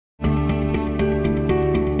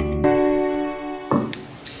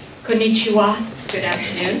Konnichiwa. Good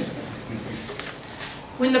afternoon.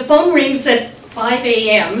 When the phone rings at 5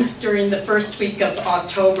 a.m. during the first week of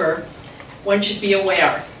October, one should be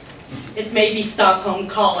aware. It may be Stockholm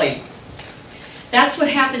calling. That's what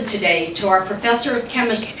happened today to our professor of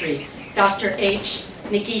chemistry, Dr. Ei-ichi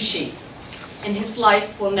Negishi, and his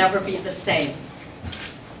life will never be the same.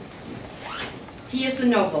 He is a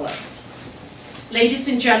Nobelist. Ladies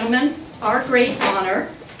and gentlemen, our great honor,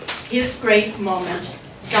 his great moment,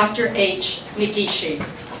 Dr. Ei-ichi Negishi.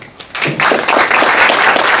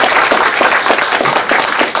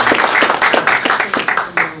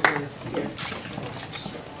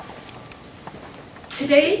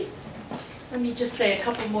 Today, let me just say a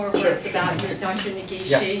couple more words about you, Dr. Negishi.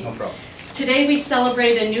 Yeah, no problem. Today we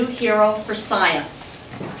celebrate a new hero for science,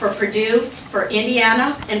 for Purdue, for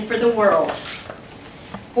Indiana, and for the world.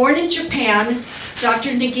 Born in Japan,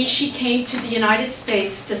 Dr. Negishi came to the United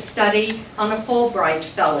States to study on a Fulbright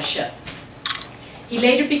fellowship. He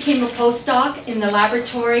later became a postdoc in the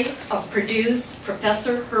laboratory of Purdue's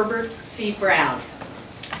Professor Herbert C. Brown.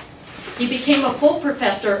 He became a full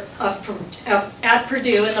professor at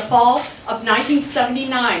Purdue in the fall of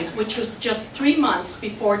 1979, which was just 3 months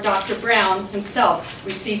before Dr. Brown himself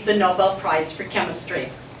received the Nobel Prize for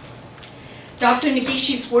Chemistry. Dr.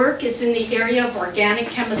 Negishi's work is in the area of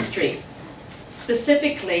organic chemistry,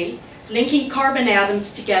 specifically linking carbon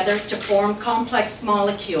atoms together to form complex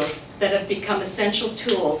molecules that have become essential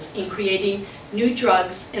tools in creating new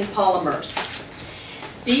drugs and polymers.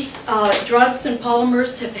 These drugs and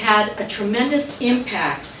polymers have had a tremendous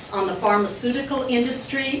impact on the pharmaceutical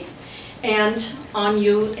industry and on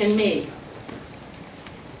you and me.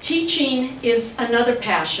 Teaching is another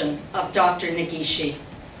passion of Dr. Negishi.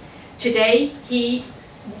 Today, he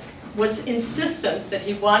was insistent that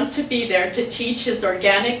he wanted to be there to teach his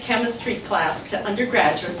organic chemistry class to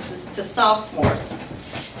undergraduates, to sophomores.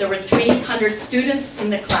 There were 300 students in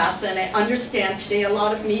the class, and I understand today a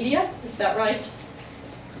lot of media, is that right?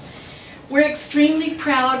 We're extremely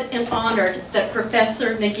proud and honored that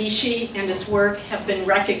Professor Negishi and his work have been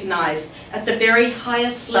recognized at the very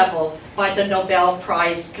highest level by the Nobel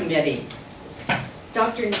Prize Committee.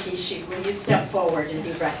 Dr. Negishi, will you step forward and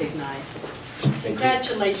be recognized?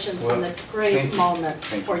 Congratulations on this great moment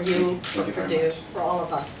for you, for Purdue, for all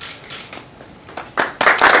of us.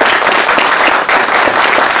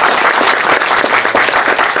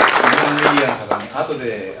 後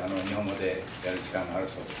で日本語でやる時間がある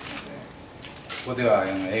そうですので、ここでは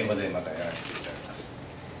英語でまたやらせていただきます。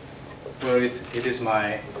Well, it is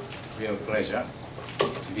my real pleasure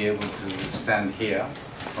to be able to stand here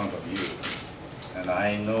in front of you, and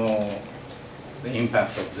I know the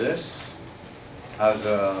impact of this as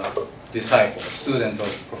a disciple, a student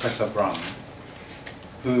of Professor Brown,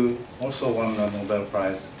 who also won the Nobel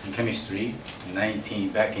Prize in Chemistry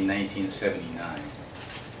back in 1979.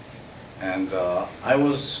 And I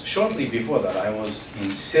was, shortly before that, I was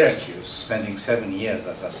in Syracuse, spending 7 years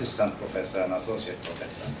as assistant professor and associate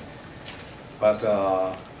professor. But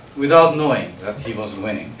without knowing that he was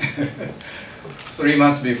winning, 3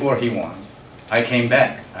 months before he won, I came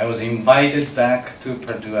back. I was invited back to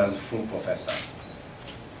Purdue as full professor.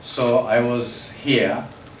 So I was here,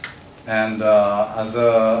 and as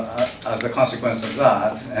a consequence of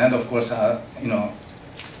that, and of course,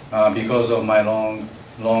 because of my long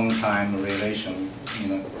time relation,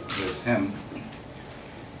 with him,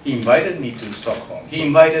 he invited me to Stockholm. He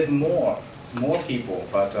invited more people,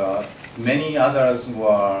 but many others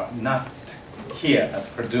were not here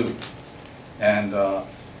at Purdue, and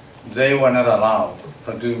they were not allowed.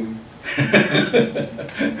 Purdue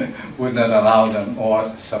would not allow them or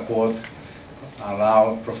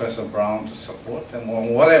allow Professor Brown to support them or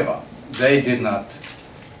whatever. They did not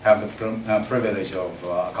have the privilege of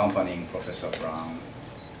accompanying Professor Brown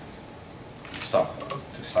to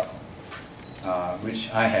Stockholm, which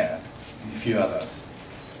I had, and a few others.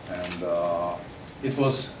 And it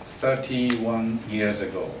was 31 years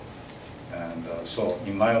ago. And so,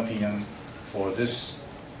 in my opinion, for this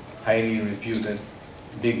highly reputed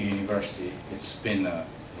big university, it's been a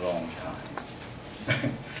long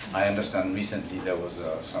time. I understand recently there was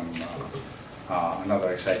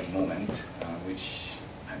another exciting moment, which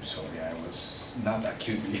I'm sorry I was not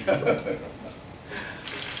acutely.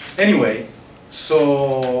 Anyway,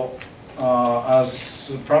 so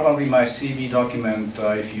as probably my CV document,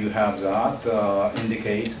 if you have that,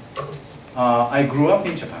 indicate, I grew up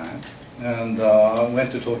in Japan and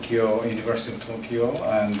went to Tokyo, University of Tokyo,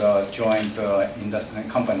 and joined in that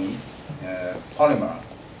company, polymer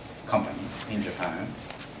company in Japan.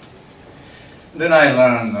 Then I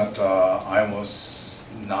learned that I was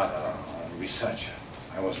not a researcher.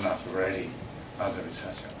 I was not ready as a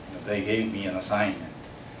researcher. they gave me an assignment,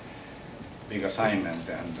 big assignment,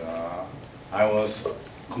 and I was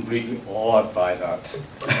completely awed by that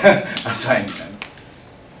assignment.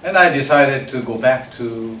 And I decided to go back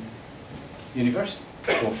to university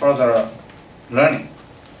for further learning.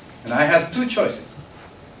 And I had two choices.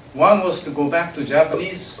 One was to go back to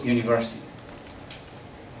Japanese university,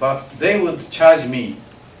 but they would charge me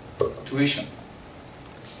tuition.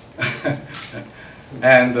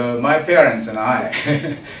 And my parents and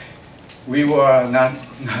I, we were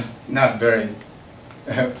not very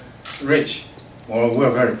rich, or we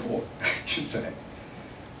were very poor, I should say.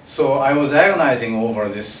 So I was agonizing over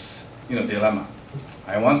this, dilemma.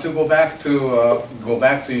 I want to go back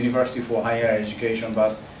to university for higher education,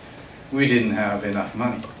 but we didn't have enough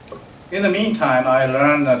money. In the meantime, I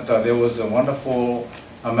learned that there was a wonderful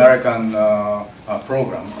American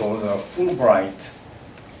program called Fulbright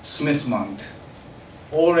Smith-Mount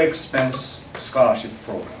all-expense scholarship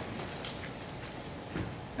program.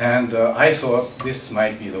 And I thought this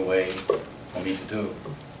might be the way for me to do,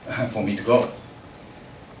 for me to go.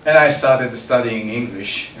 And I started studying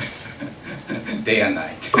English day and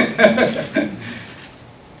night.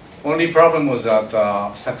 Only problem was that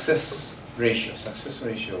success ratio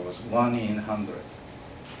was 1 in 100.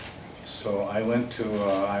 So I went to,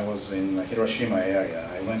 I was in the Hiroshima area.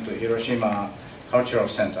 I went to Hiroshima Cultural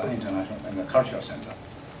Center, International Cultural Center.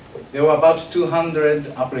 There were about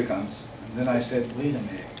 200 applicants. And then I said, wait a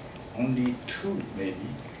minute, only 2 maybe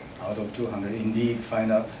out of 200. Indeed,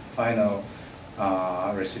 final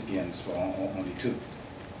recipients were only 2.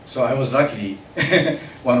 So I was luckily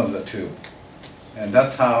one of the 2. And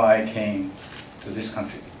that's how I came to this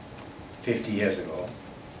country 50 years ago.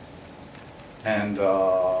 And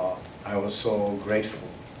I was so grateful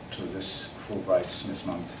to this Fulbright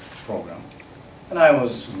Smith-Mount program. And I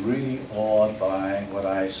was really awed by what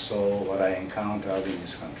I saw, what I encountered in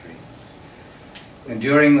this country. And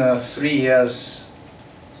during the 3 years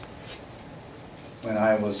when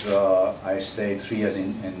I was, I stayed 3 years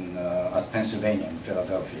at Pennsylvania, in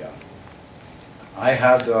Philadelphia. I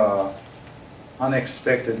had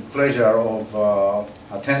unexpected pleasure of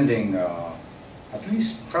attending at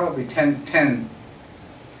least probably 10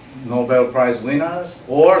 Nobel Prize winners,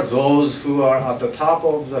 or those who are at the top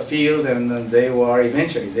of the field, and they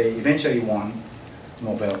eventually won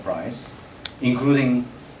Nobel Prize, including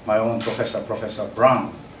my own professor, Professor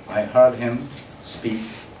Brown. I heard him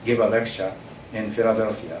give a lecture in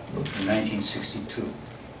Philadelphia in 1962.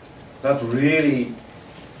 That really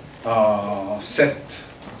set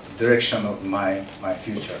the direction of my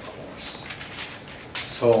future course.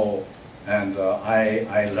 So, and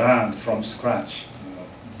I learned from scratch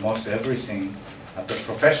most everything at the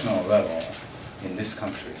professional level in this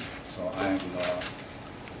country. So I'm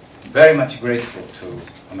very much grateful to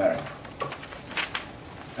America.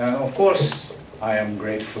 And of course, I am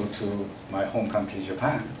grateful to my home country,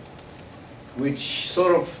 Japan, which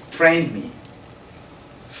sort of trained me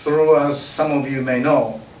through, as some of you may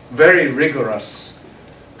know, very rigorous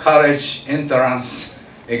college entrance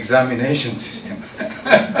examination system.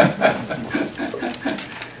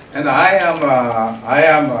 And I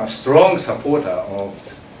am a strong supporter of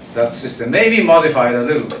that system, maybe modified a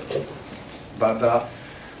little bit. But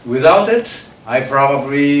without it, I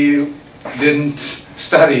probably didn't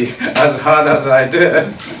study as hard as I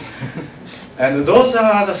did. And those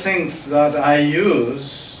are the things that I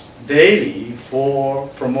use daily for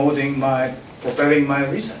propelling my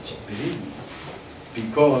research, believe me.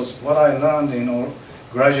 Because what I learned in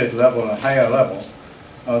graduate level and higher level,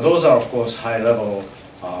 those are of course high level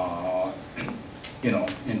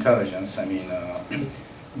intelligence,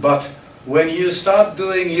 but when you start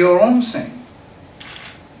doing your own thing,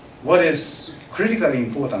 what is critically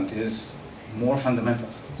important is more fundamental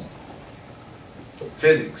skills.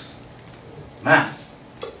 Physics, math,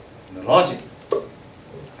 the logic,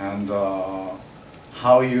 and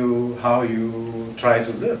how you try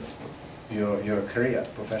to live your career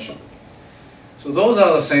professionally. So those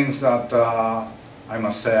are the things that I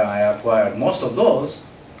must say I acquired most of those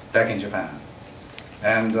back in Japan.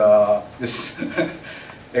 And this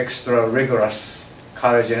extra rigorous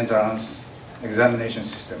college entrance examination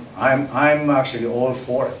system, I'm actually all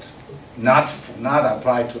for it. Not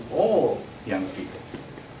applied to all young people,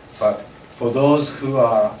 but for those who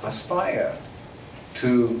are aspire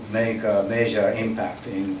to make a major impact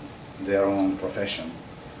in their own profession.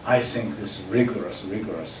 I think this rigorous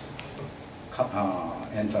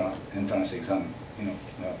entrance exam,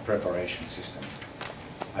 preparation system,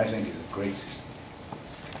 I think is a great system.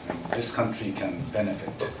 And this country can benefit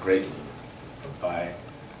greatly by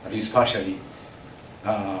at least partially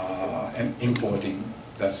importing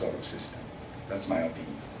that sort of system. That's my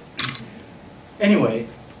opinion. Anyway,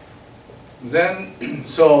 then,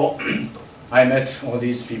 so I met all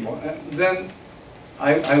these people. And then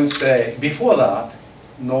I would say, before that,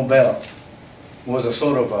 Nobel was a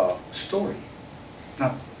sort of a story,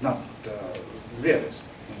 not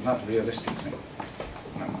realistic thing.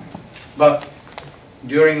 But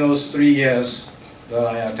during those 3 years that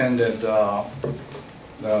I attended the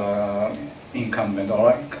incumbent,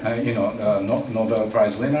 or Nobel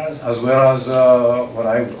Prize winners, as well as what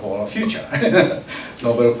I would call a future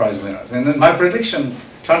Nobel Prize winners, and then my prediction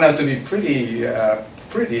turned out to be pretty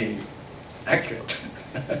accurate.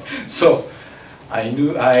 So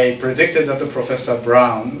I predicted that the Professor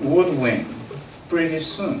Brown would win pretty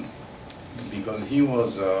soon, because he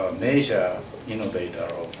was a major innovator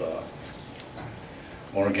of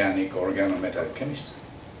organometallic chemistry.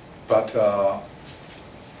 But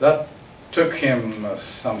that took him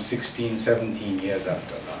some 16, 17 years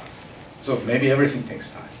after that. So maybe everything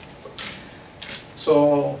takes time.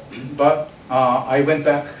 So, but I went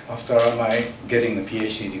back after my getting the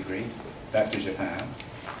PhD degree, back to Japan.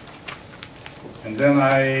 And then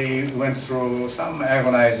I went through some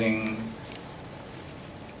agonizing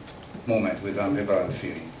moment with ambivalent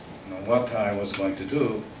feeling, what I was going to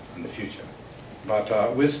do in the future.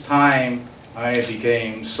 But with time, I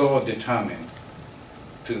became so determined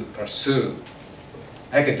to pursue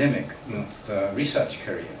academic, research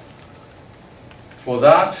career. For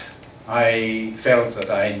that, I felt that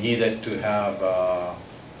I needed to have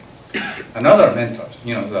another mentor.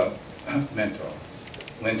 The mentor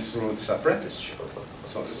went through this apprenticeship,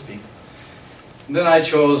 so to speak. Then I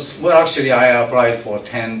chose, well, actually I applied for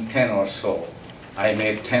 10 or so. I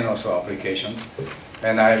made 10 or so applications,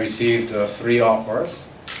 and I received 3 offers.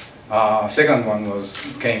 Second one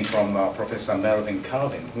came from Professor Melvin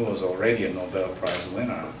Calvin, who was already a Nobel Prize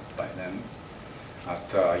winner by then at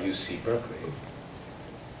UC Berkeley.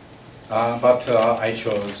 But I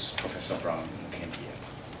chose Professor Brown and came here.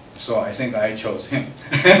 So I think I chose him.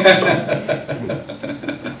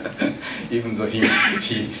 Even though he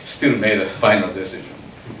still made a final decision.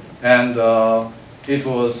 And it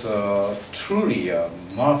was truly a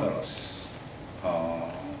marvelous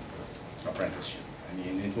apprenticeship. I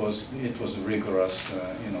mean, it was rigorous,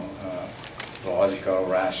 logical,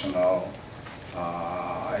 rational,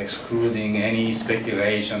 excluding any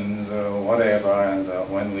speculations or whatever. And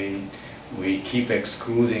when we keep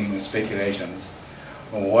excluding speculations,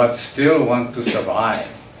 what still want to survive,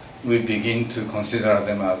 we begin to consider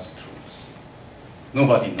them as truths.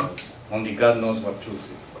 Nobody knows. Only God knows what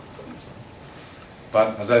truth is.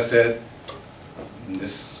 But as I said,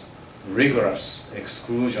 this rigorous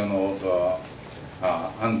exclusion of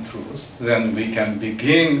untruths, then we can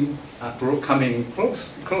begin coming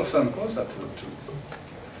closer and closer to the truth.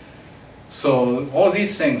 So all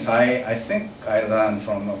these things, I think I learned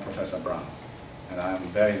from Professor Brown, and I'm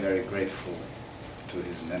very, very grateful to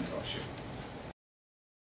his mentorship.